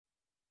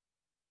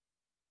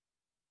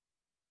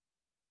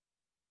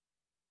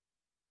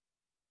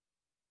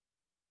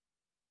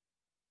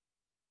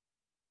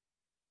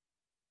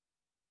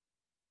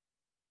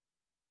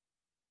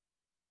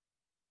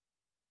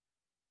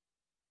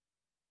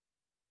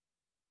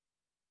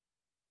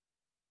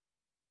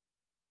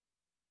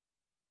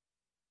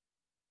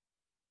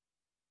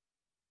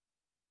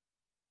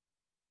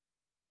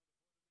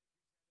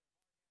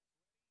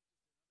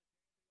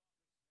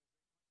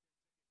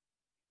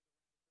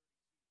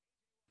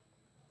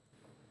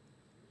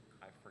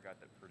forgot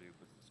that Purdue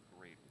puts this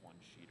great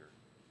one-sheeter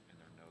in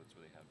their notes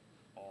where they have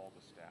all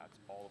the stats,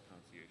 all the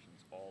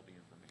pronunciations, all the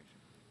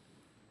information.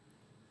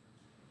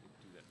 They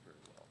do that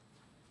very well.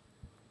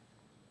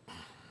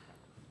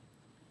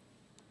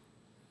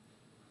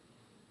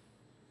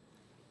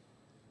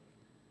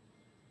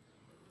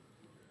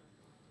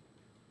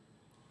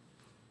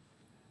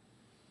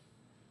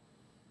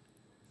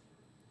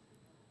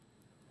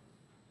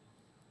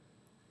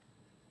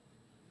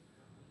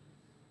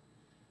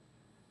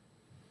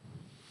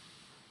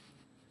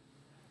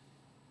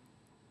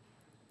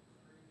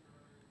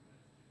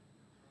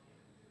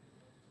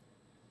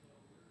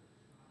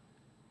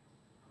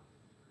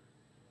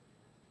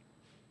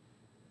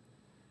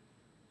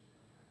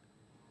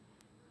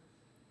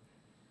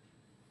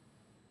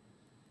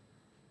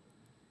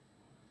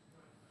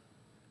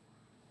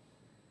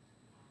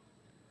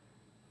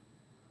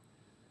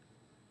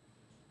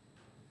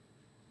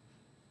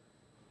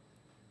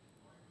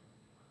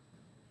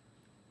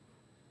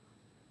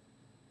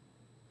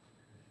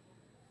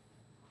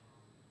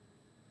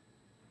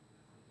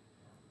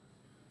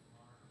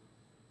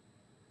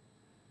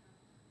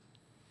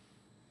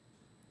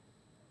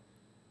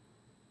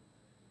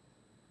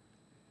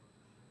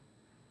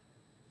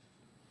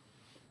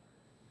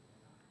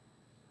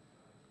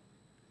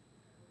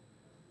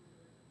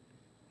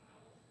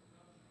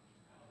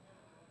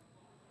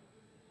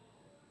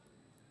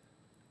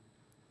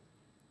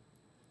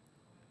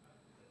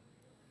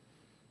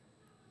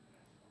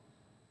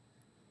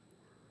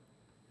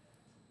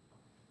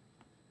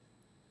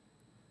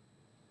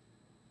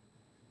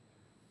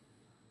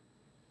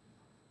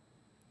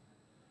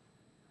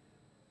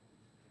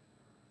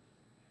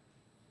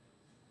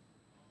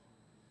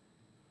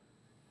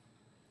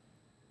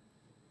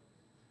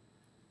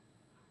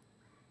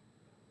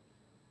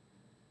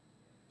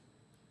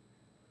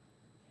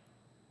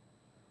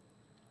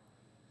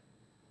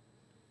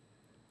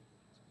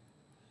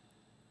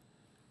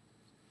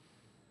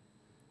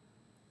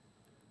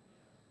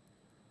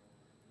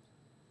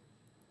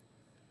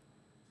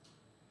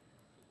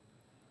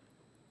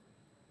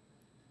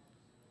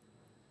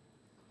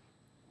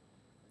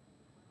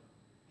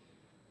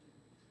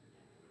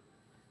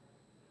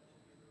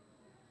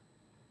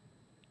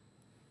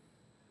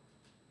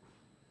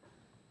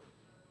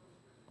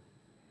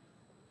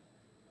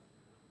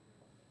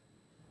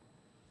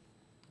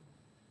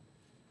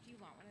 Do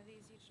you want one of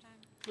these each time?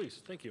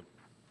 Please, thank you.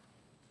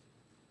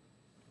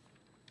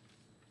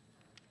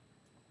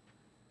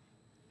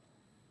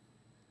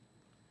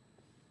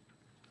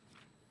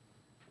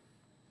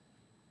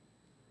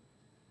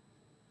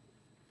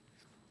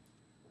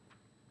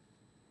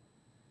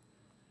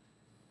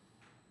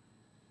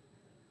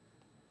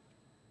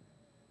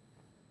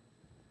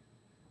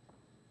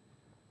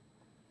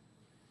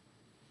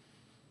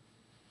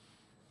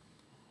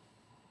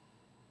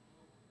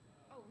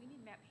 Oh, we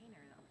need Matt Painter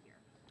up here.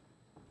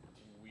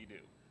 We do,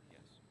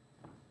 yes.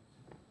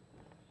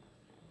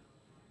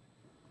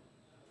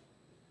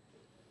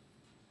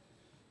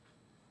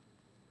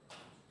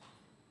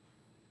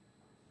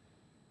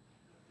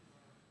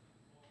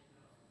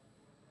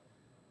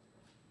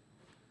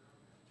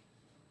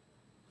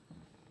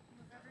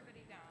 Move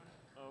everybody down.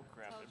 Oh,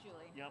 crap. Tell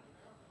Julie. Yep.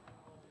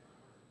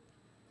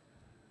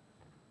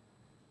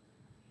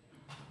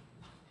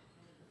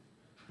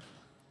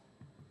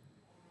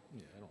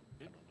 Yeah, I don't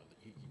know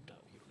that you don't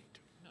need to.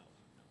 No.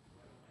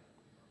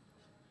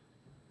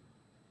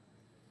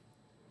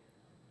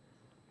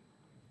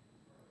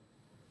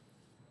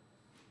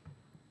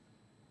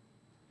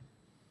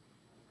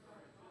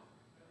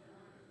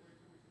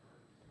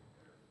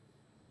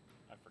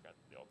 I forgot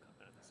they all come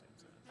in at the same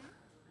time.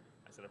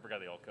 I said I forgot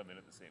they all come in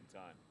at the same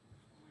time.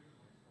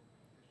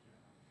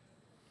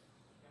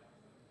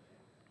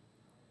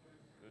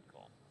 Good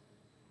call.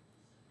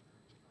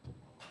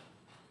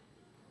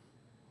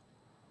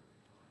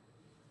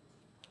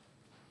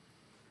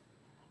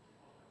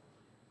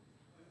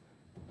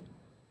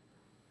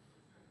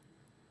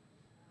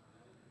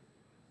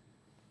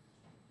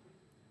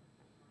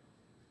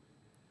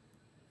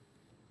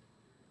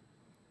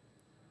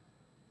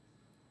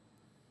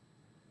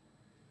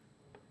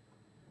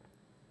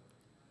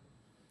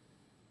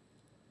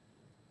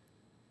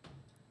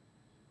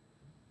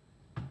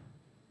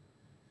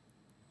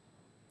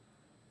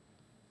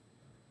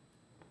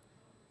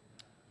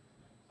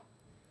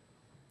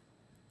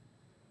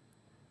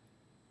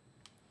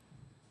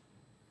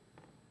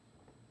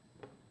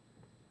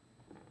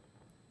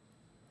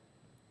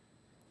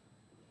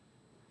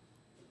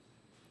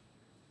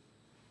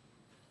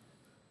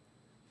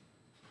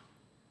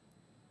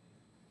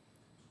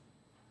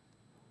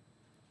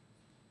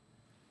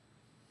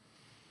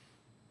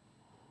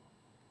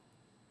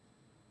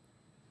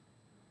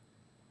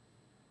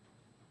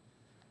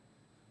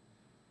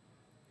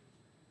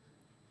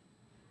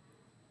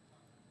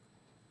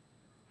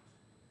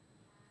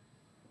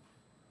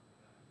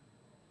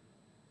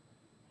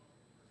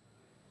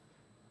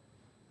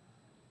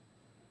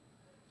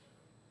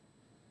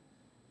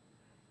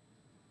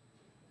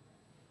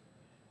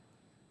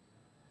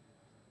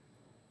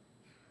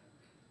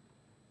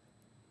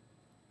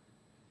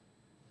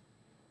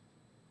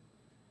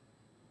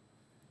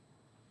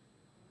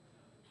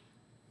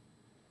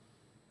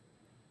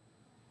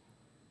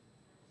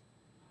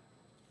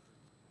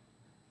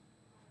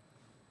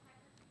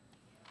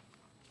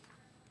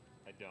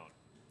 don't.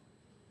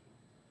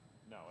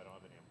 No, I don't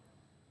have any of them.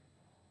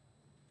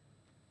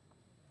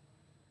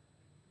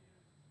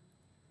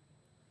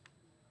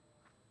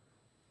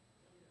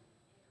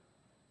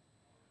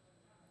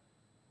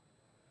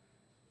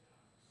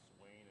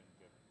 Swain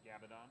and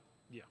Gabadon.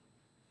 Yeah.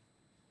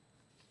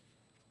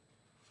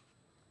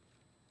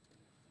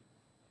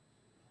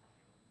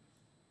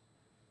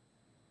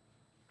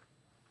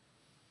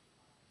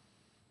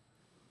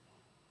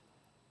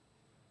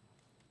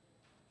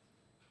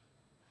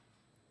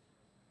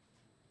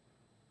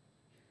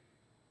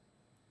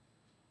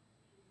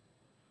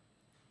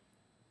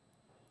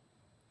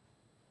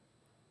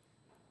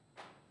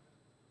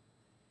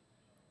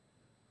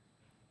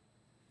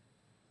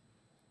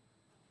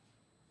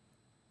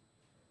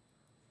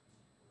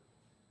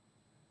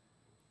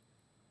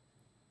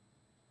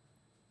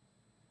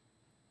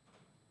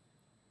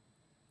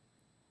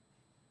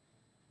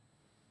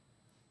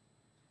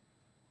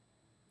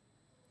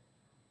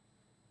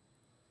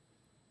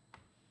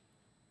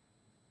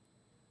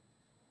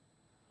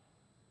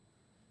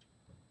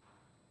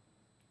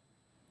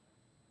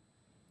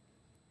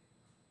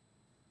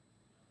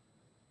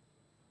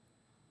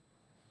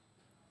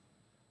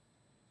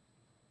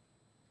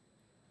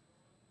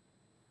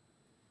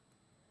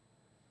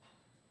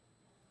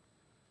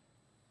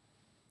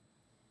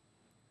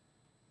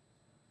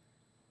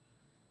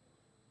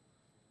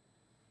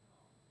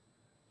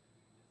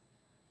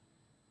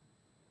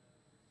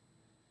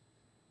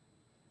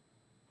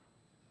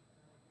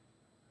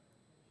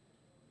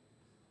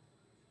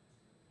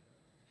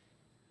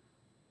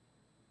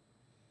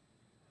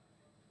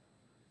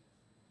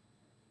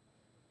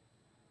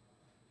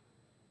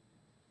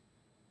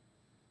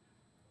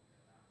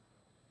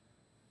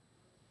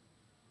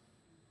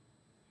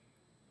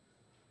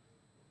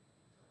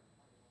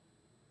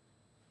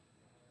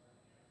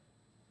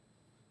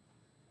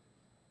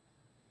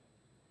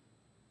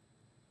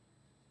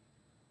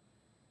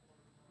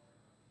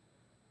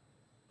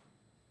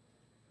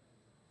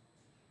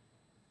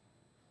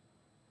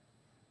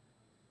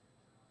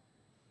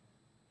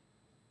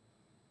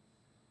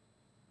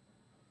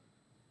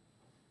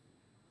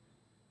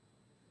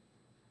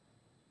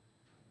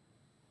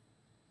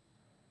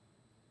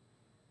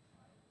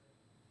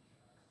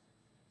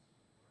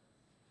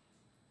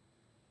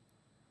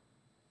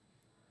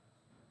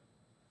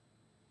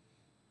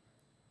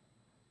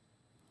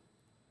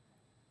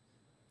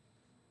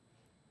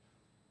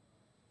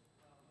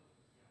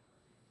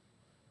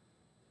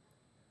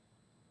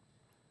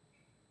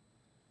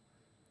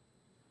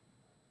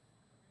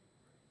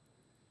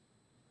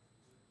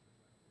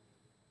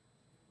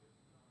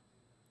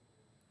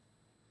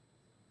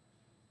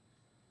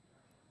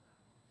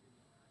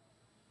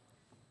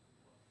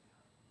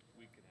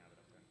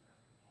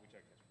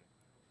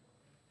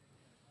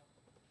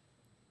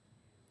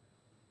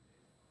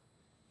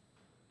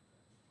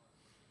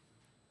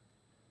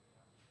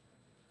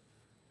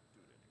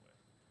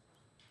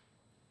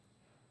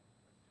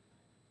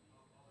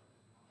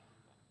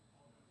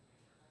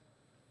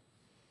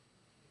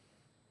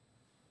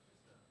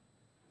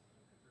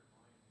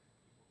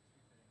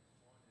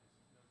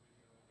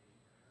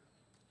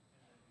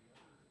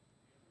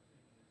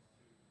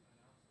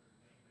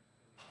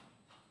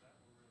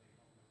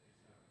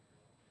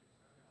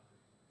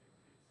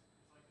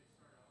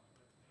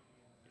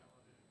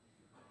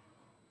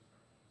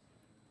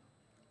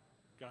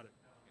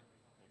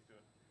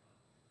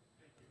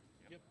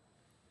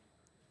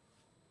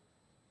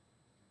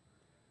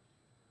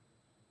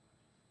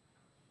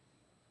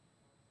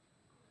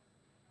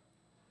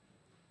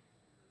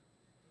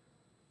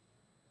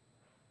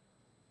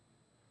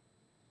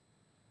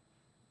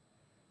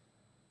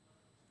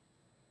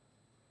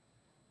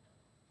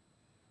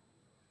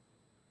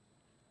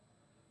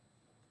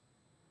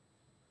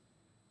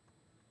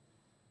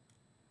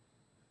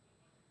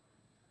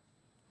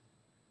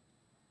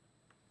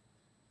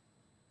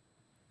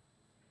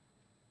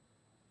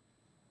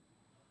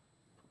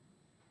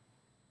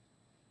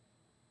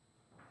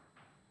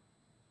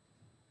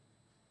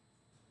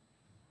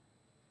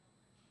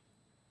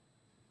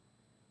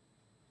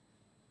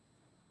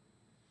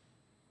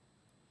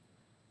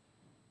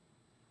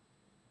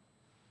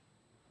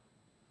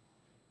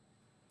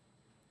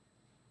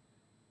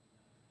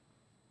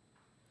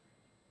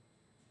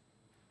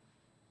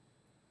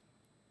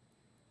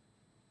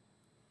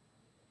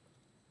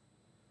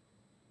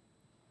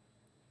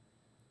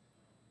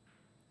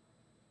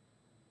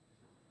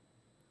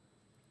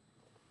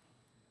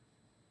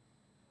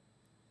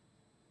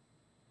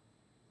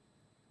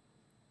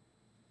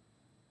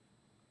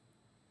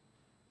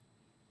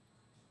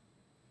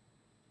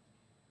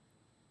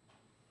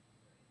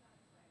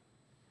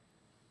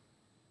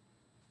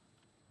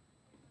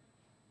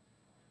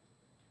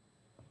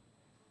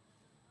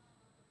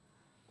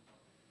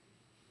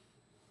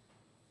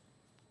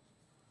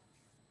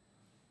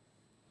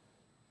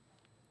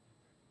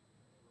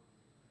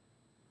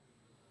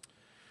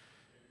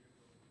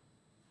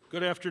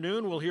 Good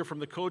afternoon. We'll hear from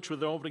the coach with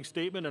the opening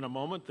statement in a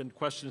moment, then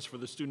questions for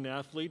the student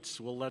athletes.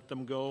 We'll let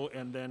them go,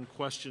 and then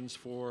questions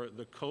for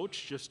the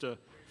coach. Just a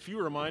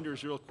few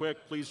reminders real quick.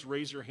 Please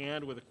raise your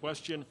hand with a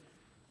question.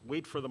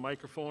 Wait for the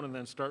microphone, and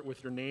then start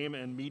with your name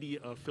and media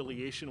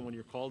affiliation when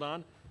you're called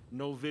on.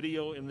 No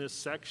video in this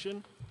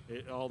section.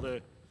 All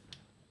the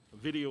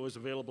video is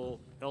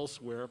available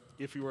elsewhere.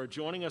 If you are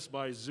joining us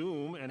by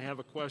Zoom and have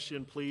a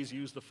question, please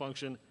use the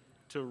function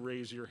to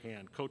raise your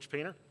hand. Coach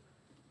Painter?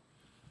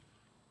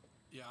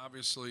 Yeah,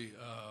 obviously,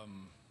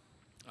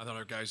 I thought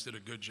our guys did a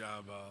good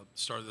job.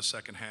 Started the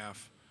second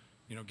half,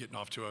 getting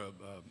off to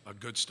a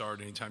good start.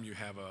 Anytime you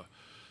have a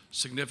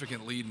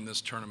significant lead in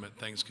this tournament,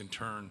 things can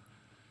turn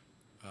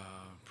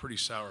pretty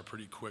sour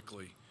pretty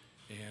quickly.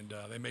 And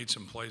they made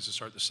some plays to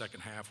start the second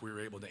half. We were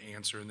able to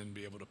answer and then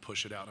be able to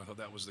push it out. And I thought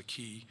that was the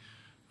key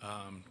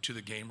to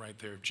the game right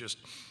there. Just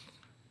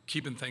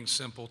keeping things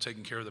simple,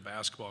 taking care of the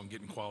basketball and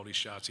getting quality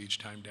shots each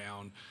time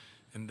down.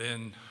 And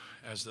then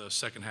as the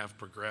second half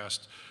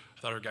progressed, I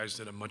thought our guys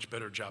did a much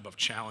better job of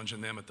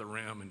challenging them at the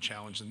rim and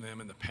challenging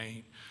them in the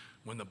paint.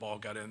 When the ball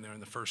got in there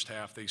in the first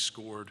half, they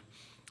scored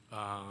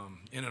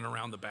in and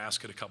around the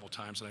basket a couple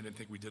times, and I didn't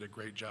think we did a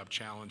great job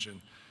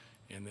challenging.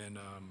 And then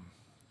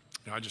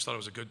I just thought it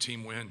was a good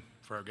team win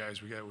for our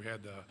guys. We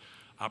had the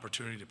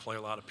opportunity to play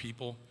a lot of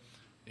people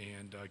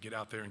and get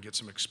out there and get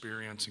some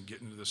experience and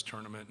get into this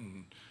tournament.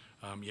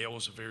 And Yale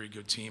was a very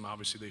good team.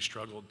 Obviously, they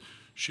struggled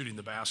shooting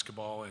the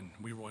basketball, and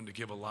we wanted to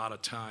give a lot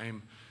of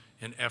time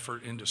and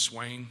effort into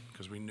Swain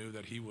because we knew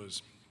that he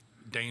was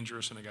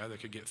dangerous and a guy that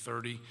could get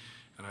 30.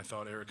 And I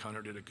thought Eric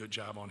Hunter did a good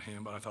job on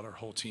him, but I thought our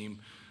whole team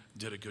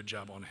did a good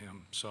job on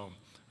him. So,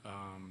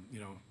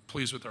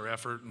 pleased with our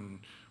effort, and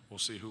we'll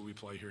see who we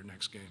play here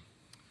next game.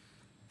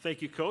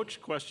 Thank you,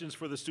 Coach. Questions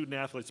for the student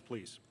athletes,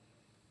 please.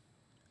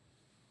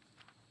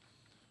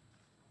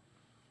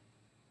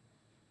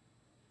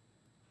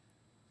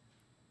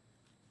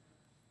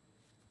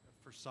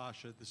 For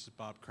Sasha, this is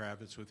Bob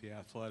Kravitz with The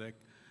Athletic.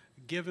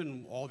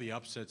 Given all the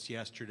upsets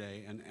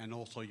yesterday and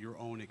also your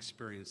own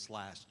experience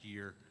last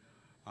year,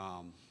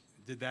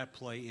 did that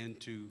play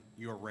into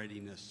your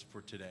readiness for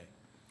today?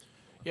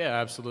 Yeah,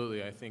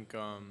 absolutely. I think,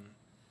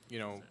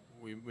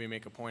 we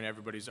make a point.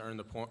 Everybody's earned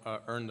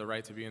the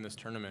right to be in this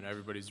tournament.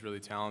 Everybody's really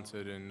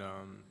talented and,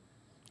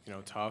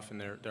 tough, and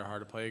they're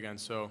hard to play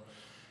against. So,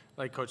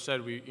 like Coach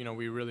said, we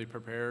really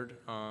prepared.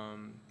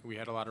 We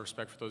had a lot of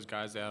respect for those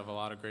guys. They have a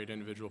lot of great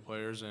individual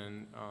players,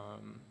 and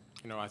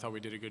I thought we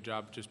did a good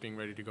job just being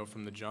ready to go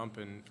from the jump.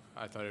 And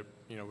I thought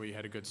we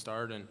had a good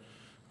start, and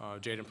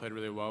Jaden played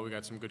really well. We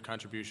got some good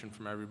contribution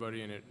from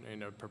everybody, and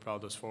it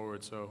propelled us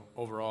forward. So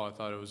overall, I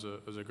thought it was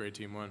a great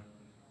team win.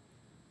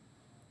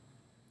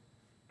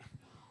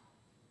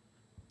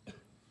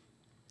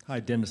 Hi,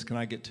 Dennis. Can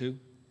I get two?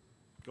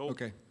 Go.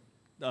 Okay.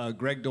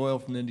 Greg Doyle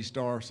from the Indy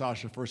Star.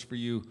 Sasha, first for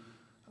you.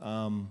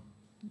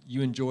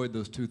 You enjoyed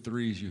those 2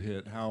 threes you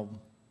hit. How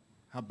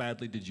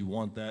badly did you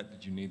want that?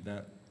 Did you need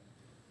that?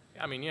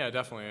 I mean, yeah,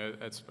 definitely.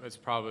 It's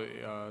probably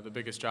the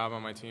biggest job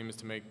on my team is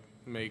to make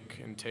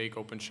and take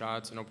open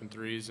shots and open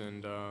threes.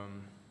 And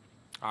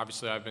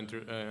obviously, I've been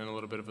through in a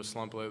little bit of a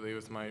slump lately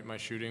with my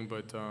shooting.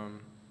 But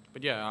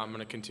yeah, I'm going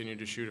to continue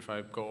to shoot. If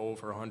I go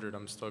over 100,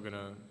 I'm still going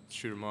to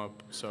shoot them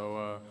up.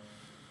 So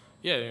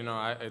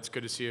yeah, it's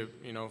good to see it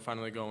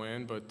finally go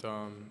in. But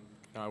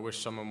I wish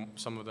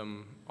some of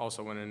them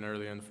also went in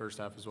early in the first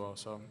half as well.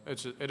 So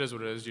it is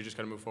what it is. You just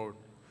got to move forward.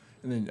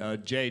 And then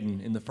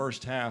Jaden, in the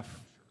first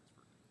half,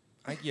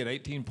 I think you had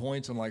 18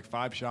 points on like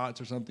 5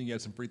 shots or something. You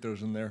had some free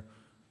throws in there.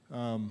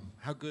 How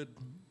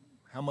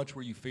much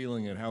were you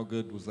feeling it? How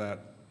good was that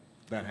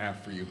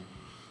half for you?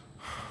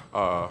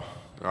 I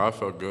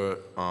felt good.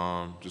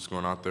 Just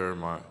going out there,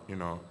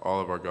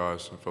 all of our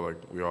guys, I feel like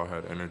we all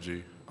had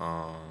energy.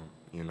 I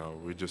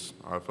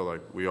feel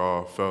like we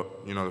all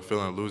felt, the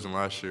feeling of losing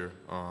last year,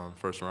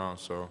 first round.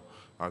 So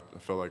I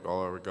felt like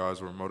all our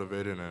guys were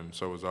motivated, and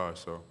so was I.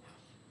 So.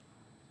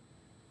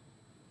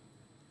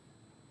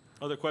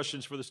 Other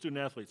questions for the student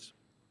athletes?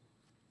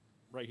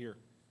 Right here.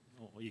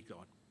 Oh, you go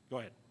on. Go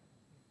ahead.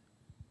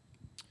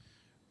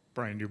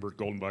 Brian Newbert,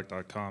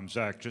 goldenblack.com.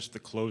 Zach, just the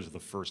close of the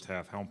first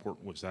half, how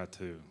important was that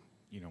to,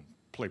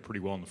 play pretty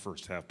well in the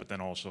first half, but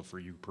then also for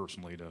you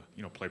personally to,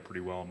 play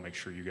pretty well and make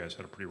sure you guys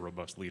had a pretty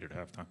robust lead at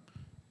halftime?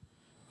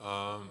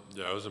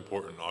 Yeah, it was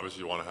important.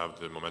 Obviously, you want to have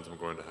the momentum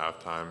going into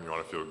halftime. You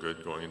want to feel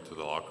good going into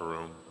the locker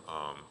room.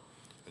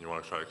 And you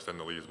want to try to extend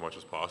the lead as much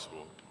as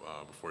possible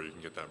before you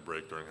can get that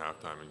break during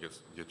halftime and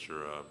get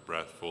your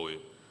breath fully.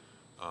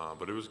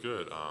 But it was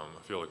good. I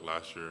feel like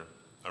last year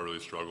I really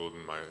struggled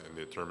in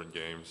the tournament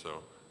game,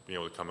 so being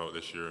able to come out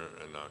this year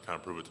and kind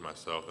of prove it to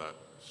myself that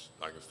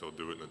I can still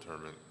do it in the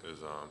tournament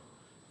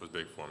was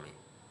big for me.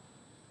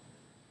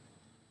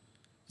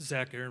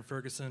 Zach, Aaron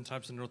Ferguson,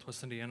 Times of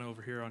Northwest Indiana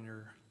over here on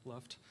your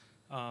left.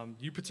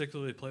 You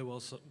particularly play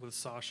well with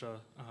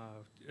Sasha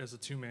as a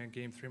 2-man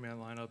game, 3-man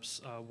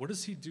lineups. What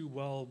does he do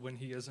well when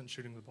he isn't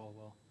shooting the ball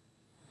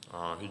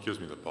well? He gives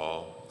me the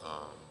ball.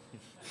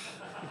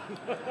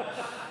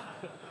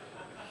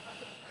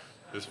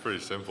 It's pretty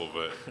simple,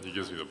 but he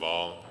gives me the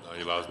ball.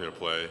 He allows me to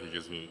play. He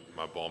gives me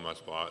my ball in my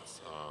spots.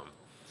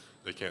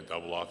 They can't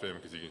double off him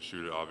because he can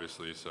shoot it,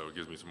 obviously, so it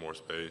gives me some more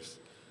space.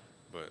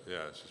 But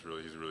yeah, it's just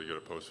he's really good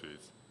at post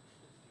feeds.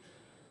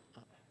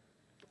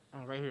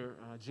 Right here,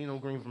 Gino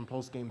Green from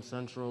Postgame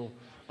Central.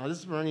 This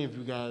is for any of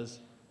you guys.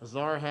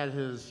 Azar had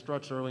his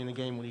stretch early in the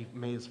game when he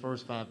made his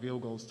first 5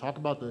 field goals. Talk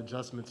about the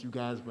adjustments you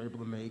guys were able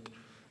to make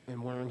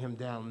and wearing him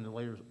down in the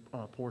later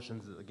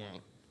portions of the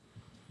game.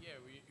 Yeah,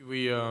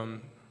 We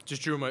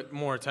just drew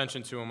more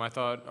attention to him. I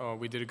thought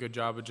we did a good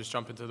job of just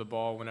jumping to the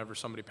ball whenever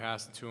somebody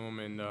passed it to him,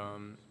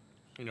 and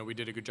we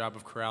did a good job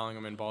of corralling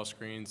him in ball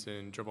screens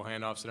and dribble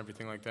handoffs and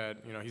everything like that.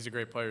 He's a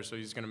great player, so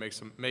he's going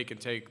to make and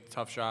take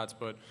tough shots.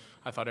 But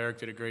I thought Eric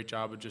did a great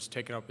job of just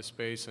taking up his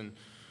space and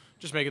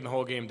just making the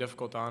whole game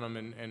difficult on him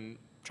and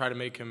try to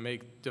make him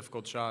make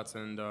difficult shots.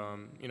 And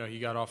he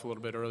got off a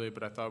little bit early,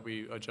 but I thought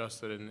we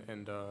adjusted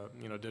and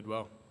did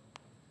well.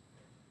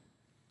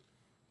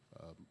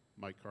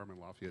 Mike Carmen,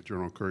 Lafayette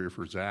Journal-Courier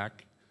for Zach.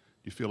 Do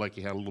you feel like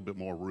you had a little bit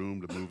more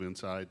room to move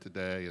inside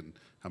today, and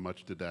how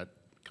much did that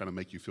kind of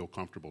make you feel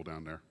comfortable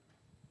down there?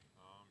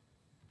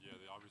 Yeah,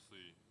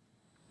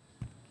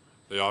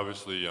 they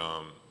obviously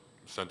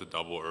sent the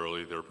double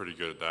early. They were pretty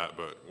good at that,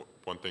 but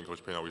one thing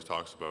Coach Payne always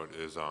talks about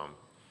is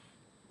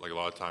like a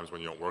lot of times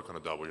when you don't work on a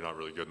double, you're not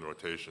really good in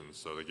rotations.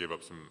 So they gave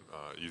up some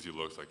easy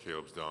looks like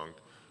Caleb's dunk,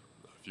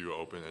 a few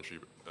open entry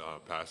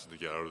passes to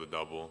get out of the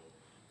double.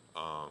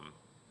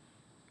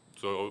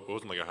 So it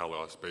wasn't like I had a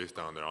lot of space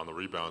down there. On the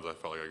rebounds, I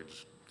felt like I could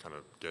just kind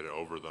of get it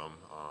over them.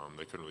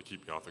 They couldn't really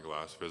keep me off the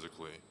glass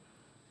physically.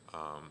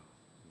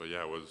 But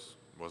yeah, it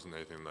wasn't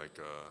anything like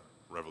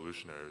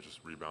revolutionary. It was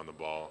just rebound the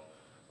ball,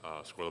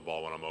 score the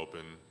ball when I'm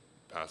open,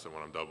 pass it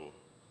when I'm double.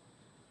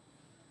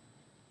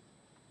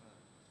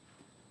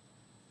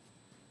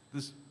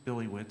 This is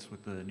Billy Witz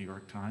with the New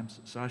York Times.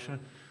 Sasha,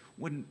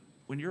 when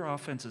your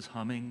offense is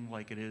humming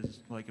like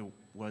it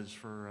was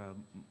for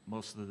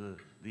most of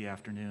the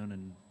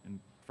afternoon and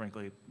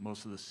frankly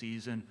most of the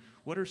season,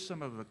 what are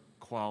some of the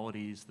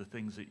qualities, the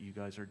things that you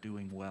guys are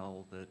doing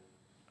well that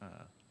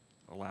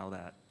allow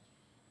that?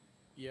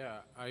 Yeah,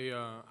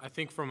 I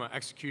think from an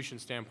execution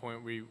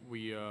standpoint, we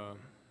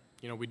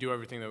do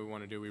everything that we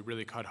want to do. We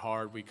really cut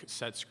hard. We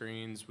set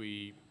screens.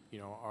 We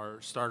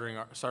started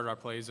our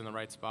plays in the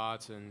right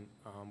spots, and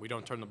we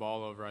don't turn the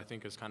ball over. I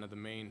think is kind of the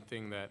main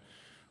thing that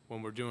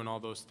when we're doing all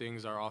those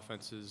things, our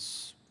offense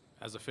is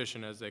as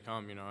efficient as they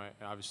come.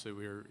 Obviously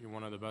we're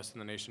one of the best in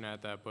the nation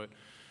at that, but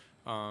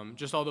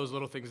just all those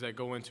little things that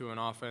go into an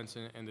offense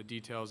and the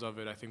details of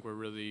it, I think we're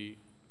really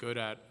good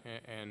at,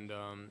 and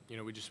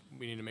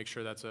we need to make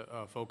sure that's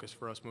a focus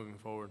for us moving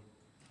forward.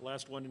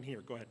 Last one in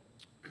here. Go ahead.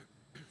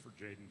 For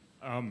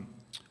Jaden.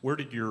 Where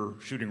did your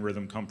shooting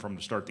rhythm come from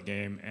to start the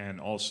game? And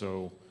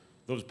also,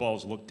 those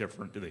balls look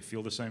different. Do they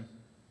feel the same?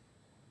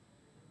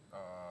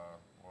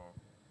 Well,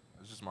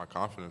 it's just my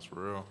confidence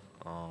for real.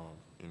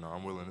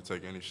 I'm willing to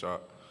take any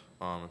shot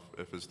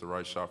if it's the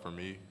right shot for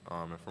me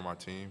and for my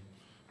team.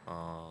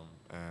 I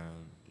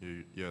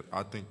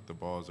think the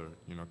balls are,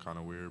 kind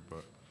of weird,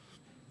 but,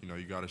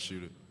 you got to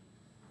shoot it.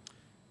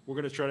 We're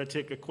going to try to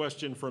take a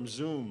question from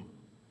Zoom.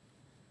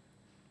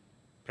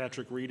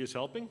 Patrick Reed is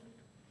helping.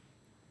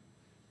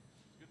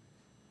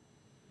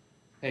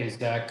 Hey,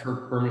 Zach.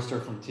 Kirk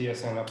Burmester from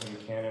TSN up in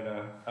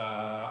Canada.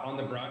 On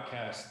the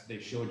broadcast, they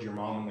showed your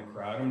mom in the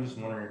crowd. I'm just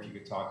wondering if you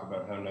could talk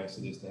about how nice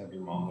it is to have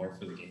your mom there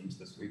for the games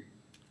this week.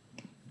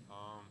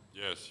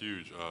 Yeah, it's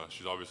huge.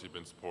 She's obviously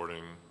been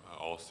supporting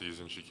all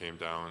season. She came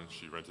down.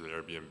 She rented an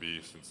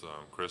Airbnb since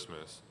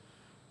Christmas,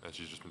 and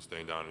she's just been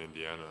staying down in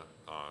Indiana.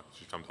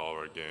 She's come to all of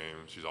our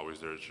games. She's always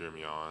there to cheer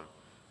me on,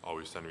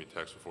 always sending me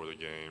texts before the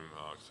game,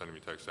 sending me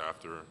texts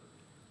after.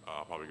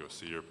 I'll probably go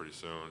see her pretty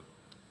soon.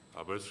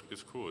 But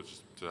it's cool. It's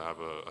just to have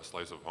a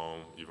slice of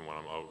home, even when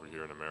I'm over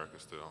here in America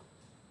still.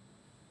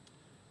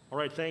 All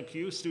right, thank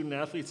you. Student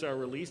athletes are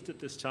released at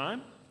this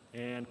time.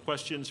 And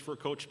questions for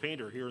Coach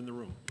Painter here in the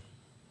room.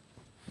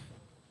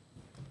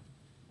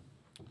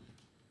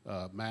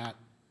 Matt.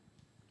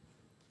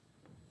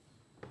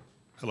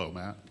 Hello,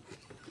 Matt.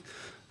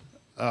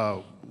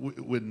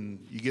 When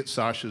you get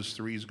Sasha's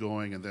threes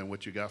going and then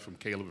what you got from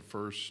Caleb at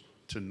first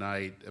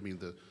tonight, I mean,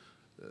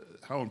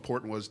 how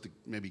important was to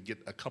maybe get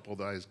a couple of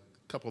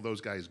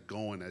those guys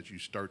going as you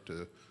start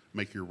to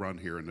make your run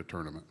here in the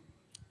tournament?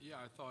 Yeah,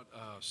 I thought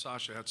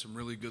Sasha had some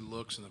really good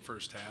looks in the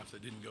first half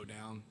that didn't go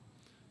down.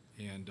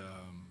 And,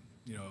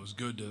 it was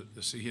good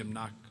to see him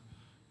knock,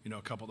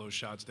 a couple of those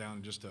shots down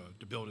and just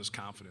to build his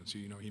confidence.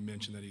 He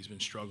mentioned that he's been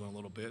struggling a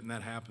little bit, and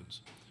that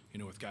happens,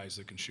 with guys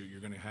that can shoot.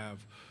 You're going to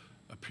have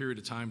a period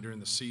of time during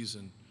the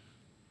season,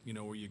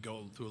 where you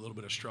go through a little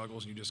bit of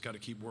struggles, and you just got to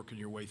keep working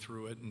your way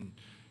through it and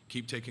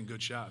keep taking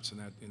good shots,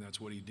 and that's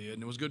what he did.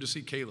 And it was good to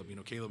see Caleb.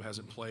 Caleb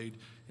hasn't played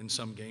in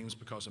some games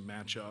because of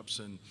matchups,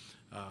 and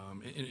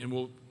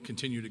we'll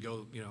continue to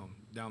go,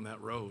 down that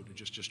road. And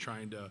just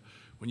trying to,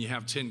 when you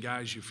have 10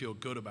 guys you feel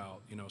good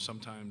about,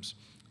 sometimes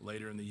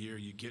later in the year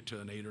you get to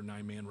an 8 or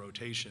 9 man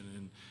rotation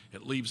and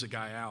it leaves a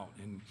guy out.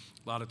 And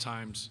a lot of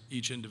times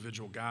each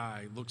individual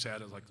guy looks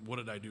at it like, what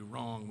did I do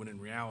wrong? When in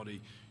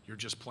reality, you're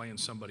just playing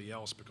somebody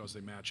else because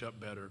they match up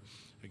better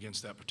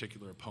against that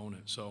particular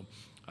opponent. So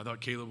I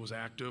thought Caleb was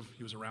active.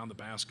 He was around the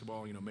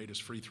basketball, made his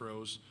free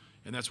throws.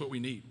 And that's what we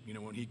need.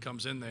 When he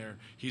comes in there,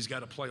 he's got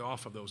to play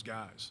off of those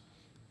guys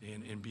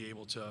and be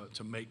able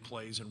to make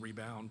plays and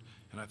rebound.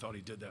 And I thought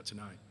he did that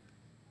tonight.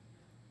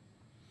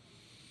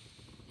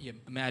 Yeah,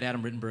 Matt,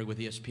 Adam Rittenberg with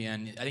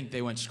ESPN. I think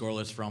they went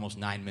scoreless for almost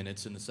 9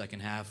 minutes in the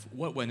second half.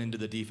 What went into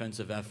the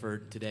defensive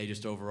effort today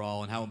just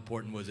overall, and how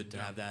important was it to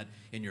have that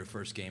in your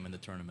first game in the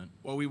tournament?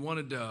 Well, we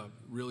wanted to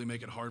really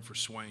make it hard for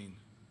Swain.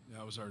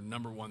 That was our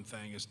number one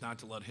thing, is not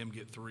to let him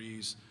get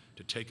threes,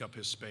 to take up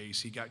his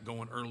space. He got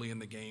going early in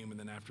the game, and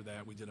then after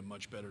that we did a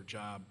much better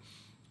job,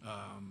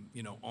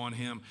 on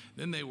him.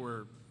 Then they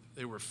were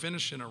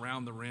finishing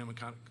around the rim,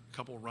 a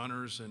couple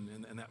runners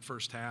in that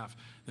first half.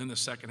 Then the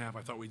second half,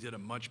 I thought we did a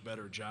much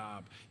better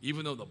job,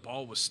 even though the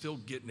ball was still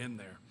getting in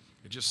there.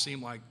 It just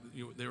seemed like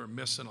they were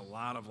missing a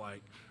lot of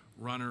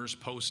runners,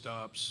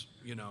 post-ups,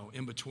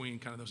 in between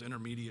kind of those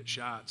intermediate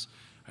shots.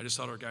 I just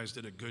thought our guys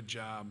did a good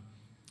job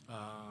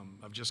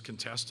of just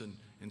contesting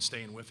and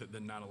staying with it,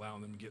 then not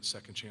allowing them to get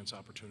second chance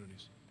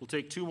opportunities. We'll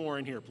take 2 more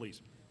in here,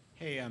 please.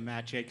 Hey, I'm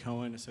Matt J.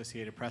 Cohen,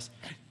 Associated Press.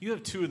 You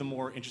have 2 of the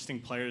more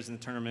interesting players in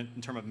the tournament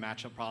in terms of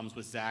matchup problems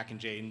with Zach and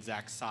Jaden,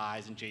 Zach's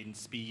size and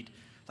Jaden's speed.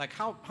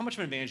 How much of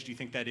an advantage do you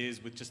think that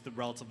is with just the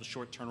relatively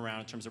short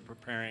turnaround in terms of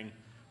preparing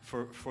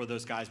for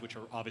those guys, which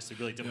are obviously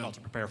really difficult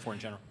to prepare for in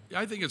general? Yeah,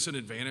 I think it's an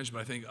advantage, but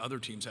I think other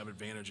teams have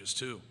advantages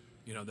too.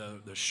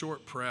 The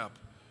short prep,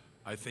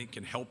 I think,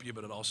 can help you,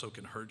 but it also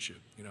can hurt you,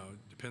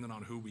 depending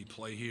on who we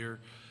play here.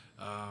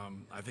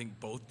 I think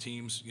both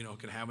teams,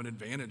 can have an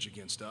advantage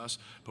against us,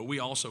 but we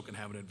also can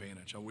have an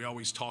advantage. We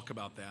always talk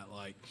about that,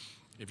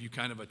 if you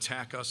kind of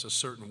attack us a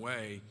certain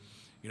way,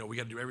 we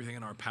got to do everything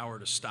in our power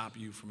to stop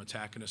you from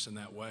attacking us in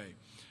that way.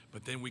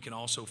 But then we can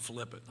also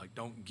flip it,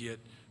 don't get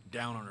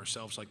down on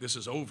ourselves this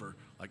is over,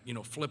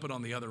 flip it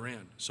on the other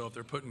end. So if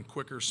they're putting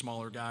quicker,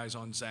 smaller guys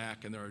on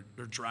Zach and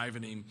they're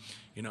driving him,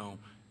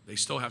 they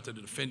still have to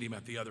defend him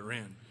at the other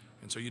end.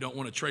 And so you don't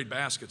want to trade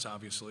baskets,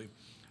 obviously.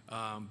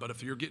 But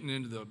if you're getting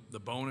into the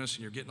bonus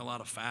and you're getting a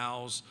lot of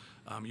fouls,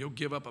 you'll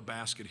give up a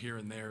basket here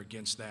and there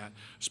against that,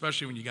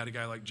 especially when you got a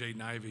guy like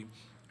Jaden Ivey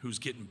who's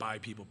getting by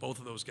people. Both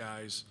of those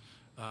guys,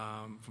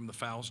 from the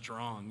fouls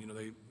drawn,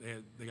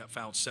 they got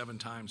fouled 7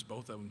 times,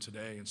 both of them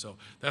today. And so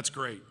that's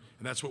great,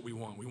 and that's what we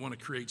want. We want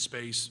to create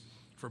space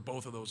for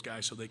both of those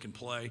guys so they can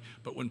play.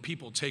 But when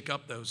people take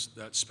up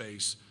that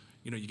space,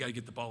 you got to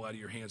get the ball out of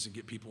your hands and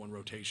get people in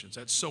rotations.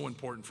 That's so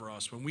important for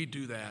us. When we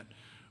do that,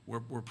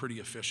 we're pretty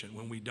efficient.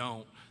 When we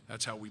don't,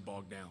 that's how we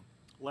bog down.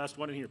 Last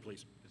one in here,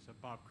 please. This is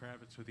Bob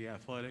Kravitz with The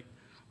Athletic.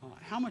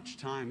 How much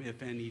time,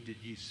 if any, did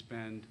you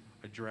spend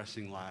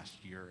addressing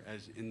last year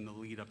as in the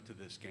lead up to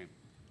this game?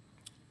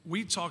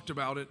 We talked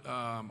about it.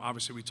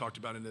 Obviously, we talked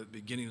about it at the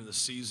beginning of the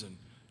season,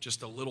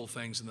 just the little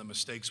things and the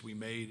mistakes we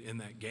made in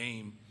that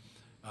game,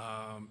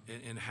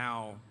 and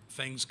how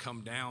things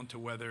come down to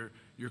whether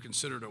you're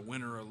considered a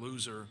winner or a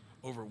loser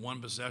over one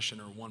possession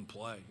or one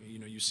play.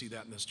 You see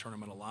that in this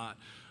tournament a lot.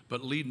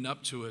 But leading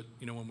up to it,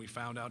 when we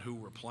found out who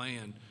we're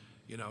playing,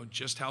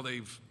 just how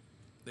they've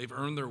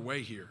earned their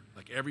way here.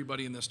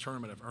 Everybody in this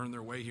tournament have earned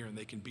their way here, and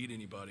they can beat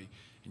anybody,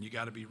 and you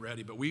got to be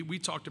ready. But we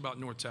talked about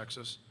North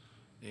Texas,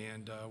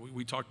 and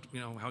we talked,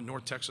 how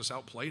North Texas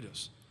outplayed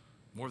us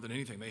more than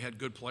anything. They had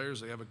good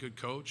players. They have a good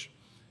coach,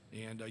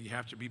 and you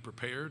have to be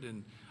prepared.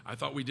 And I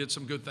thought we did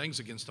some good things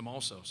against them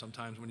also.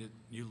 Sometimes when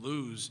you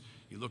lose,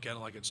 you look at it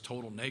like it's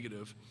total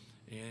negative,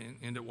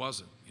 and it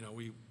wasn't.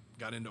 We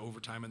got into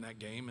overtime in that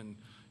game, and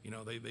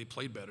they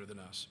played better than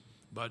us.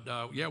 But,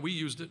 yeah, we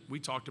used it. We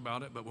talked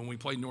about it. But when we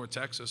played North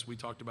Texas, we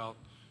talked about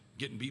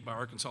getting beat by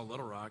Arkansas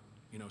Little Rock,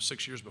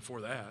 6 years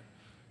before that,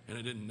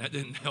 and that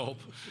didn't help.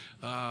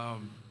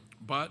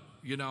 But,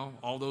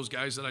 all those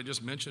guys that I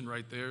just mentioned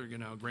right there,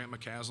 Grant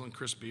McCaslin,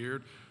 Chris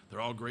Beard,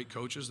 they're all great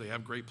coaches. They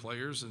have great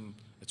players, and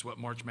it's what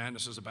March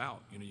Madness is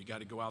about. You got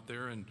to go out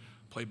there and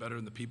play better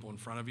than the people in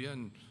front of you,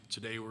 and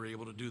today we're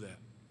able to do that.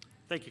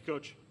 Thank you,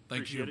 Coach.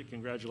 Thank Appreciate you. it.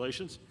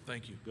 Congratulations.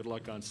 Thank you. Good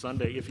luck on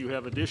Sunday. If you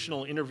have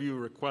additional interview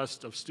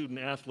requests of student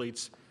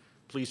athletes,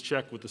 please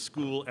check with the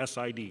school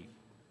SID.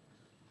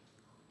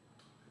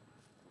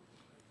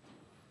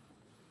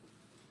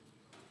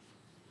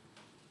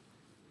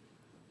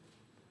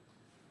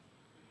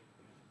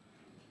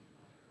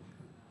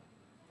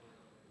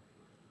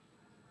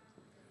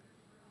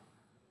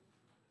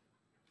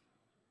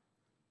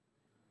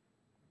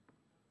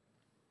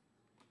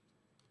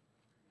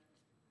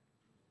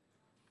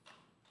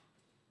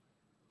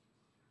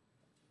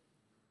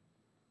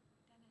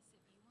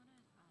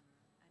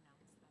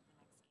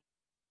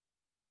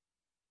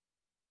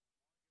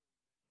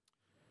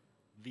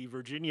 The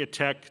Virginia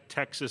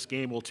Tech-Texas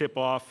game will tip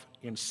off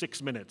in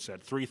 6 minutes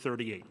at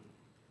 3:38.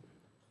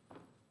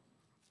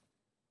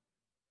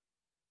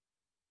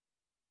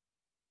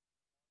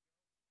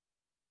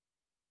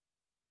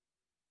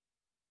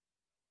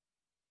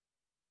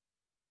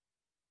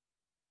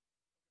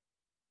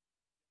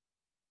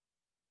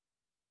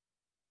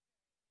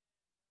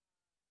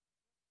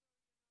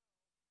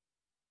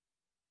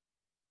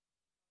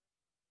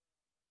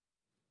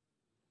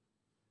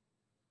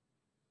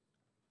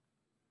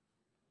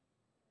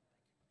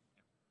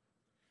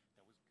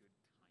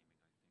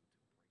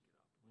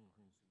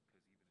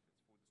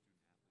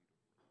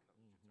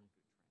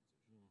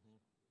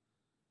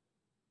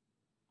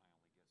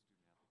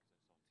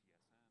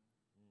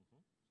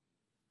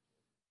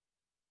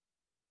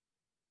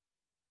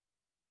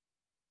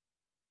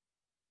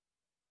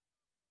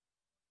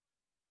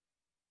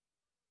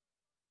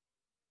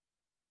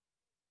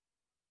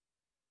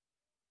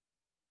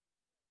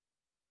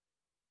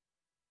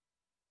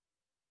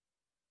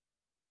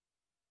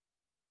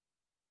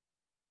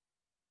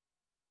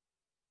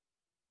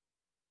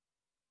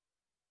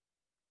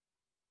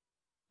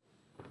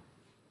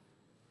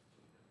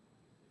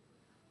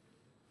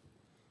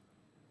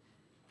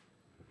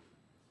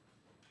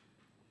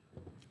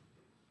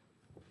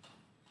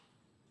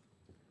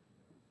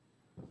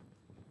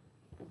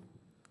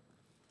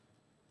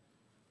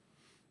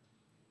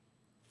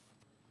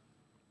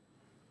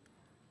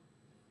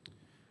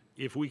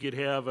 If we could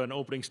have an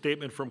opening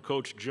statement from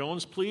Coach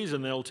Jones, please,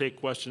 and then we'll take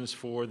questions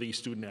for the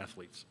student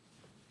athletes.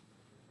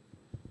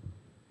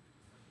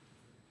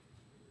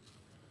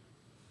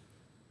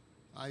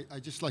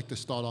 I just like to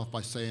start off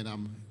by saying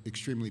I'm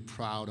extremely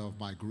proud of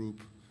my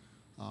group.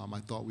 I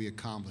thought we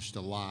accomplished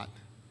a lot.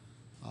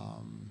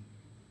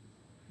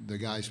 The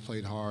guys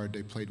played hard.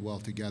 They played well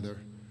together,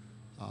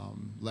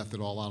 left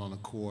it all out on the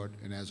court.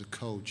 And as a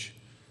coach,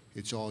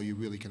 it's all you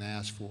really can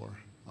ask for.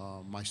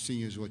 My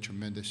seniors were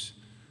tremendous.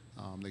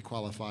 They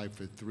qualified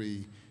for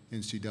 3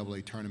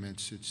 NCAA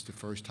tournaments. It's the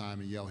first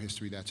time in Yale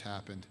history that's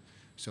happened.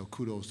 So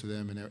kudos to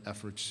them and their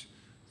efforts.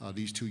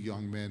 These 2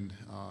 young men,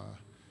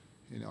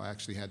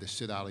 actually had to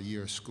sit out a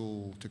year of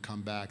school to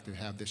come back to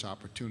have this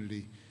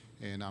opportunity.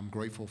 And I'm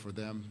grateful for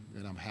them,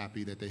 and I'm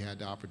happy that they had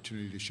the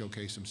opportunity to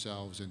showcase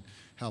themselves and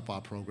help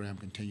our program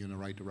continue in the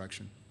right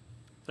direction.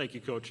 Thank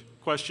you, Coach.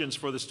 Questions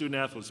for the student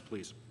athletes,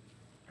 please.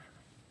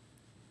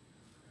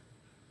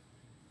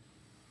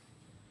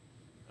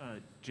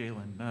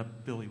 Jalen,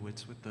 Billy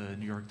Witz with the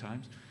New York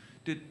Times.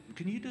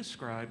 Can you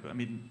describe,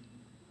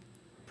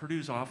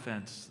 Purdue's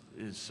offense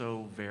is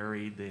so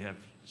varied. They have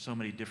so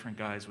many different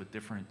guys with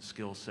different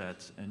skill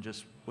sets, and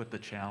just what the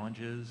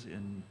challenge is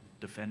in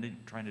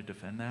trying to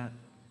defend that?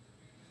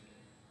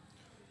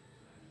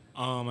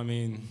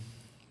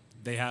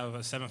 They have a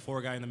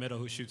 7'4" guy in the middle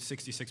who shoots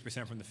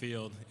 66% from the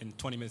field in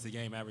 20 minutes a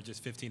game, averages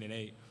 15 and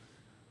 8.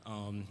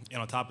 And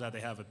on top of that, they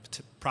have a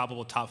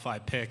probable top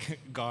 5 pick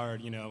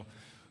guard,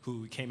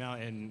 who came out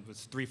and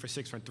was 3 for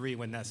 6 from 3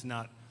 when that's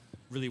not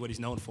really what he's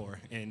known for.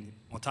 And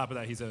on top of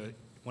that, he's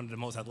one of the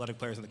most athletic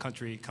players in the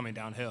country coming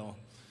downhill.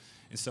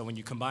 And so when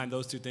you combine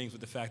those 2 things with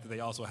the fact that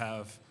they also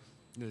have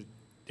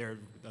they're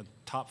the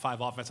top 5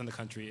 offense in the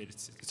country,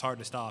 it's hard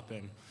to stop.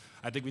 And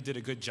I think we did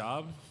a good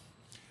job.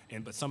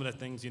 But some of the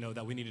things,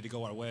 that we needed to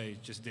go our way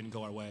just didn't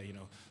go our way.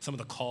 Some of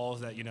the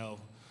calls that,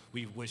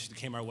 we wished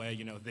came our way,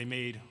 they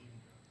made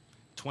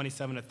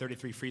 27 to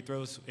 33 free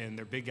throws, and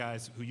they're big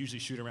guys who usually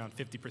shoot around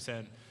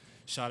 50%,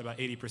 shot about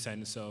 80%.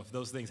 And so if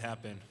those things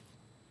happen,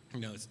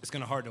 it's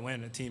going to hard to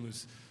win. A team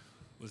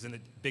was in the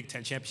Big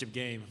Ten championship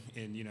game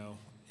and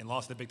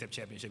lost the Big Ten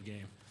championship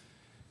game.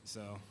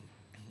 So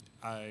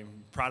I'm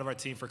proud of our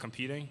team for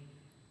competing.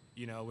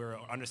 We're an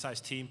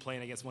undersized team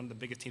playing against one of the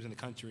biggest teams in the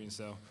country. And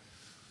so,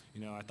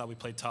 I thought we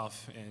played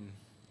tough, and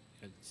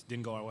it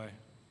didn't go our way.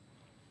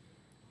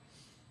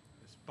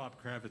 It's Bob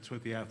Kravitz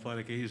with The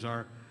Athletic.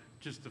 Azar,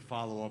 just to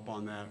follow up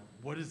on that,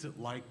 what is it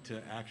like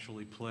to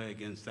actually play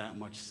against that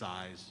much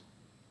size?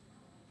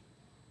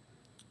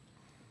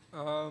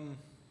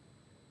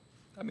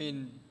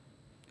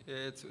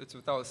 It's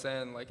without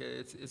saying,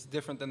 it's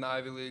different than the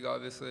Ivy League,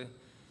 obviously.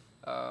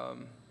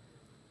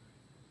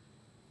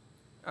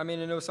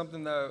 It was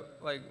something that,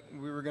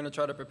 we were going to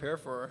try to prepare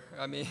for.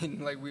 I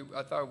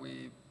thought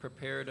we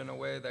prepared in a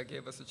way that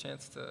gave us a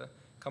chance to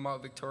come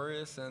out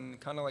victorious. And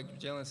kind of like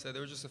Jalen said,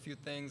 there were just a few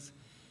things,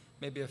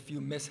 maybe a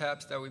few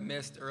mishaps that we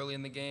missed early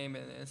in the game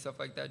and stuff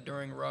like that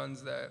during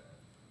runs that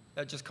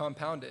just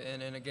compounded.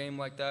 And in a game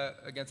like that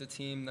against a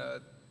team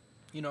that,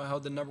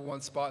 held the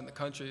 #1 spot in the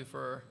country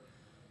for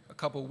a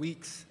couple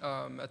weeks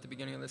at the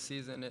beginning of the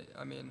season,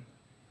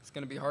 it's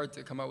going to be hard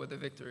to come out with a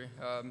victory.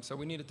 So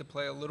we needed to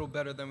play a little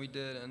better than we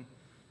did, and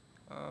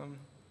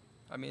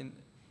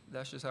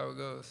that's just how it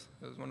goes.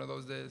 It was one of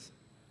those days.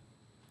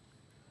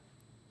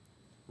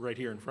 Right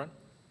here in front.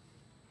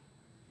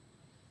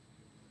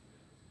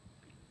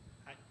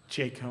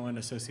 Jake Cohen,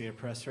 Associated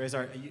Press.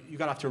 Razor, you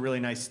got off to a really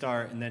nice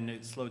start, and then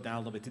it slowed down a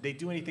little bit. Did they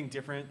do anything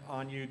different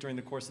on you during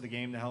the course of the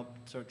game to help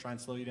sort of try and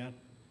slow you down?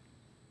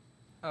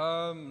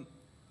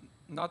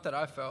 Not that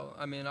I felt.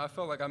 I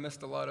felt like I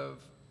missed a lot of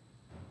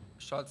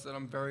shots that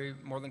I'm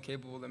more than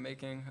capable of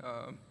making,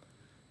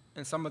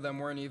 and some of them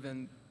weren't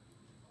even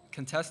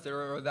contested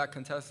or that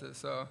contested.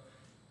 So,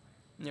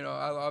 I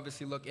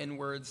obviously look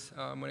inwards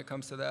when it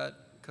comes to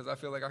that, because I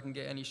feel like I can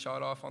get any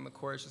shot off on the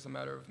court. It's just a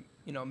matter of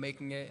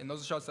making it, and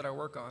those are shots that I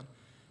work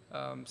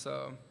on.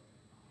 So,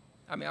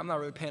 I'm not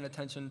really paying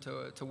attention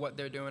to what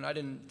they're doing. I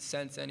didn't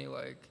sense any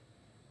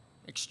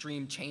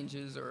extreme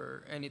changes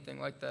or anything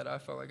like that. I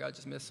felt like I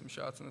just missed some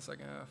shots in the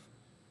second half.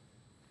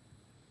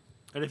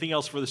 Anything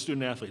else for the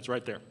student athletes?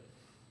 Right there.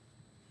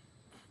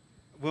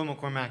 Will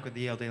McCormack with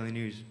the Yale Daily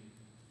News.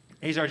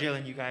 Azar,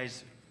 Jalen, you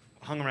guys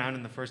hung around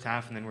in the first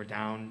half and then were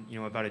down,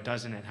 about a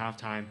dozen at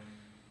halftime.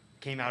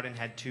 Came out and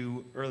had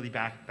 2 early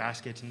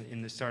baskets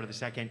in the start of the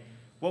second.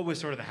 What was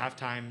sort of the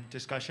halftime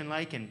discussion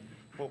like, and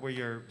what were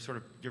your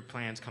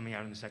plans coming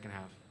out in the second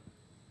half?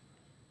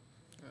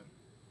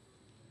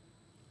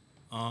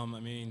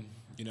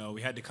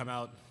 We had to come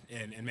out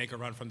and make a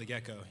run from the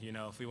get-go.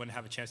 If we wanted to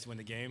have a chance to win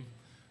the game,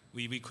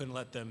 we couldn't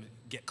let them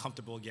get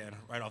comfortable again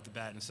right off the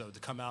bat. And so to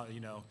come out,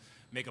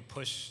 make a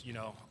push,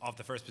 off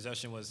the first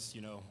possession was,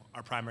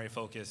 our primary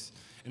focus,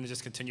 and to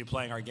just continue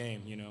playing our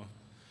game.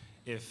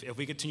 If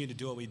we continue to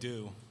do what we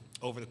do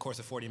over the course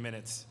of 40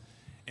 minutes,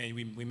 and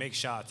we make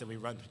shots and we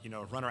run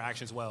our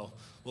actions well,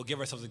 we'll give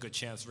ourselves a good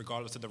chance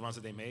regardless of the runs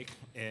that they make.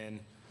 And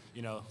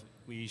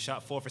we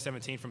shot 4 for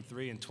 17 from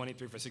 3 and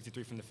 23 for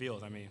 63 from the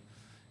field.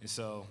 And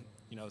so,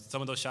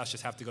 some of those shots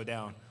just have to go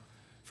down.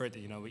 For it,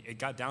 it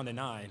got down to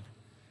 9.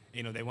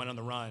 They went on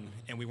the run,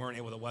 and we weren't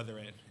able to weather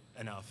it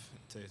enough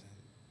to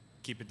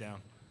keep it down.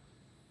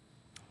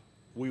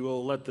 We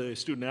will let the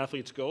student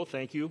athletes go.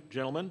 Thank you,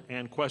 gentlemen.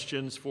 And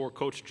questions for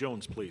Coach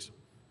Jones, please.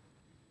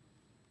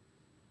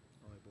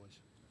 All right, boys.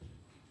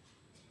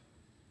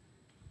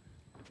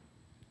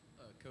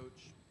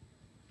 Coach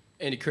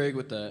Andy Craig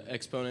with the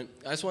Exponent.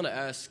 I just want to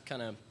ask,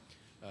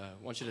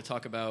 want you to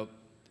talk about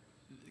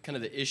kind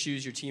of the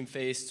issues your team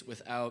faced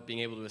without being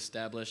able to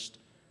establish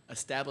a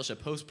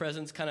post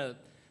presence. Kind of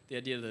the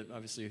idea that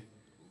obviously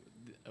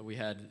we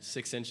had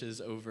 6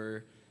 inches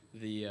over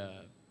the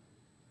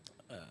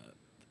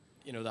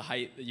the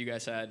height that you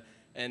guys had,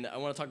 and I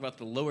want to talk about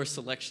the lower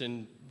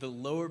selection, the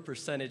lower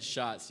percentage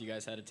shots you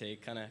guys had to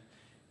take. Kind of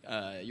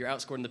you're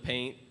outscored in the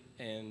paint,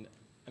 and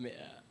I mean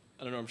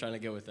I don't know where I'm trying to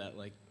go with that.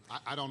 Like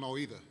I don't know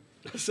either.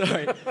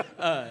 Sorry.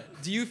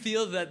 Do you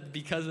feel that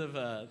because of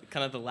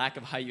kind of the lack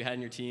of height you had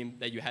in your team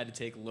that you had to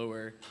take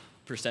lower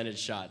percentage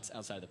shots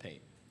outside the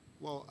paint?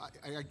 Well,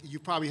 you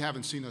probably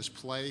haven't seen us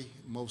play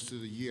most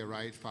of the year,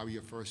 right? It's probably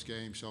your first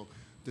game. So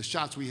the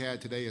shots we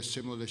had today are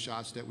similar to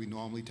shots that we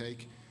normally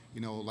take.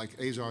 Like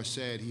Azar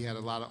said, he had a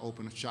lot of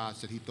open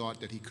shots that he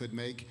thought that he could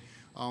make.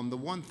 The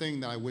one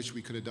thing that I wish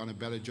we could have done a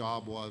better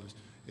job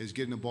is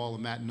getting the ball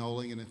to Matt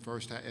Noling in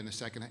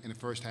the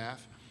first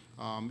half.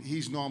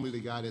 He's normally the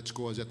guy that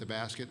scores at the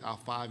basket. Our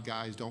 5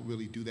 guys don't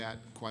really do that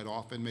quite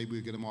often. Maybe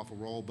we get them off a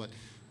roll, but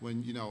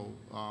when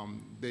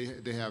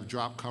they have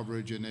drop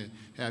coverage and they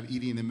have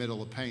Edie in the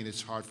middle of paint,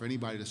 it's hard for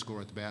anybody to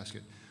score at the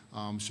basket.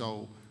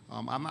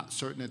 I'm not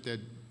certain that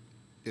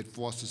it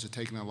forced us to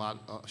taking a lot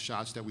of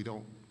shots that we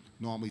don't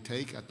normally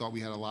take. I thought we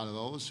had a lot of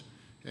those,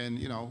 and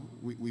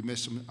we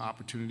missed some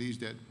opportunities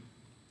that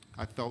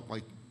I felt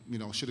like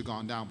should have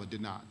gone down but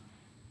did not.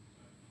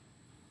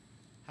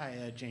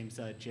 Hi, James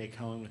J.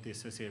 Cohen with the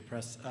Associated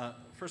Press.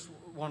 First,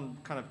 one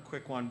kind of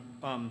quick one.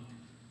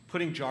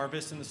 Putting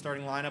Jarvis in the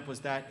starting lineup, was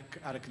that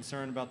out of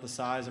concern about the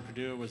size of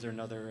Purdue, or was there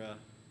another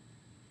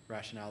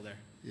rationale there?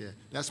 Yeah,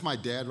 that's my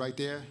dad right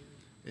there,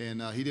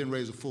 and he didn't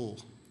raise a fool.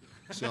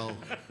 So,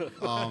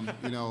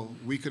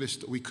 we could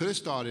have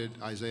started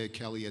Isaiah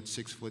Kelly at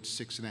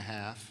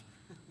 6'6.5"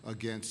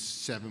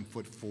 against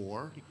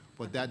 7'4",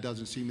 but that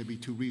doesn't seem to be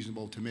too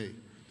reasonable to me.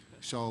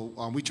 So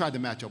we tried to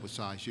match up with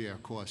size, yeah,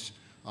 of course.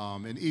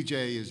 And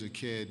EJ is a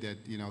kid that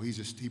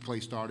he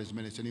plays starters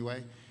minutes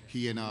anyway.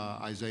 He and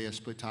Isaiah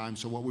split time.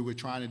 So what we were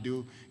trying to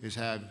do is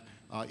have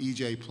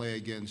EJ play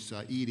against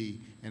Edie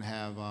and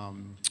have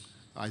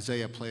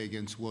Isaiah play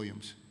against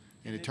Williams.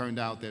 And it turned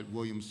out that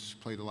Williams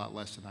played a lot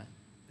less tonight.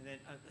 And then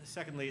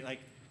secondly, can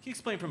you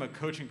explain from a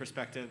coaching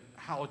perspective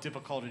how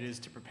difficult it is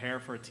to prepare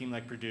for a team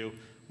like Purdue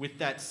with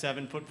that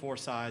 7'4"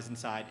 size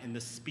inside and the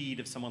speed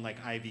of someone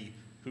like Ivy,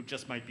 who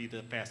just might be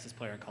the fastest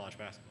player in college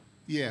basketball?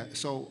 Yeah,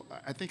 so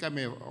I think I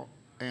may have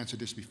answered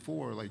this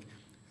before.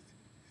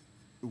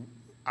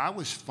 I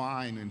was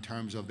fine in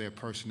terms of their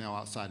personnel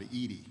outside of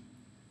Edie.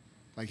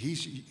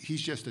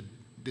 He's just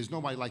there's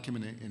nobody like him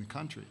in the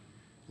country.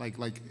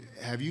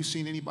 Have you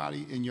seen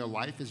anybody in your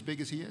life as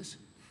big as he is?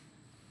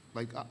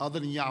 Other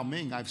than Yao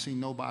Ming, I've seen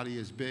nobody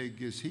as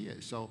big as he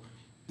is. So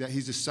that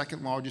he's the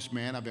second largest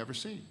man I've ever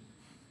seen,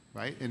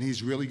 right? And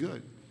he's really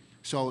good.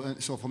 So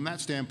from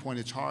that standpoint,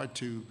 it's hard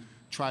to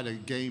try to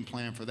game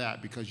plan for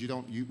that because we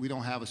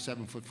don't have a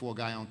 7'4"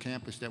 guy on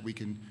campus that we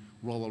can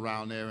roll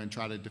around there and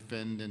try to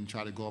defend and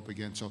try to go up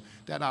against. So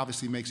that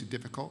obviously makes it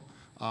difficult.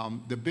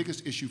 The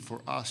biggest issue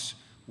for us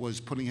was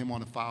putting him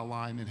on the foul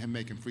line and him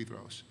making free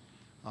throws.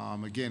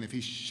 Again, if he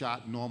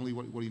shot normally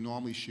what he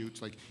normally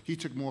shoots, he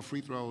took more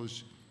free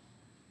throws.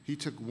 He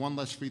took 1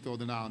 less free throw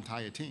than our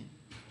entire team.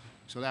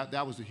 So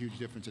that was a huge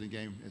difference in the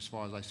game as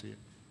far as I see it.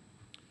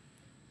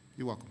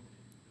 You're welcome.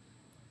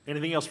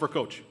 Anything else for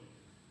Coach?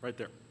 Right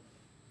there.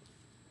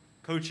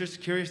 Coach, just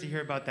curious to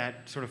hear about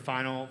that sort of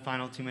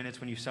final 2 minutes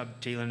when you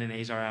subbed Jalen and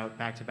Azar out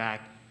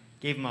back-to-back,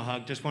 gave them a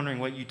hug. Just wondering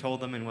what you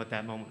told them and what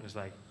that moment was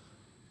like.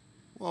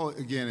 Well,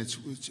 again, it's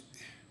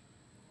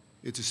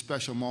a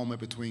special moment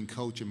between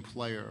coach and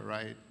player,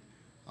 right?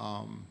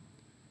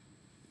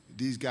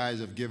 These guys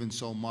have given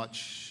so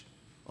much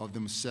of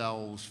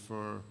themselves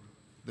for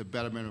the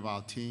betterment of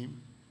our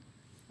team.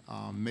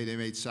 They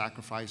made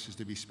sacrifices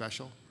to be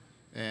special.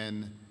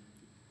 And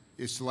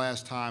it's the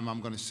last time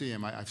I'm going to see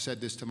him. I've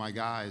said this to my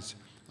guys.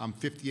 I'm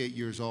 58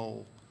 years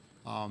old,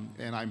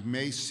 and I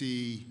may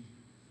see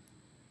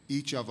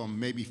each of them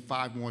maybe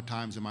 5 more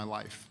times in my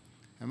life.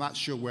 I'm not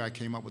sure where I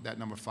came up with that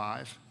number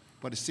 5,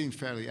 but it seems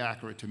fairly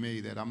accurate to me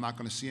that I'm not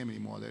going to see them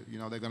anymore. That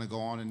they're going to go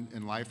on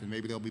in life, and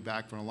maybe they'll be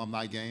back for an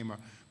alumni game or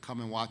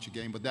come and watch a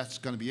game. But that's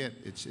going to be it.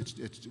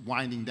 It's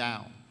winding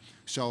down.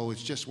 So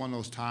it's just one of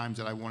those times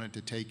that I wanted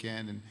to take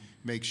in and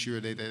make sure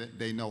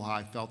they know how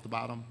I felt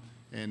about them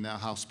and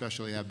how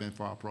special they have been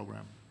for our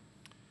program.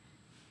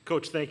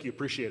 Coach, thank you.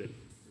 Appreciate it.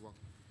 You're welcome.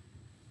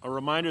 A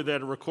reminder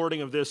that a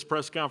recording of this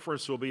press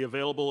conference will be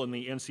available in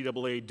the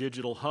NCAA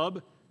Digital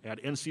Hub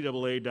at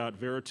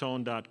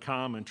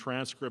ncaa.veritone.com, and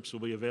transcripts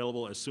will be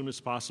available as soon as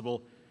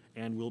possible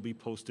and will be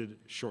posted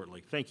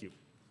shortly. Thank you.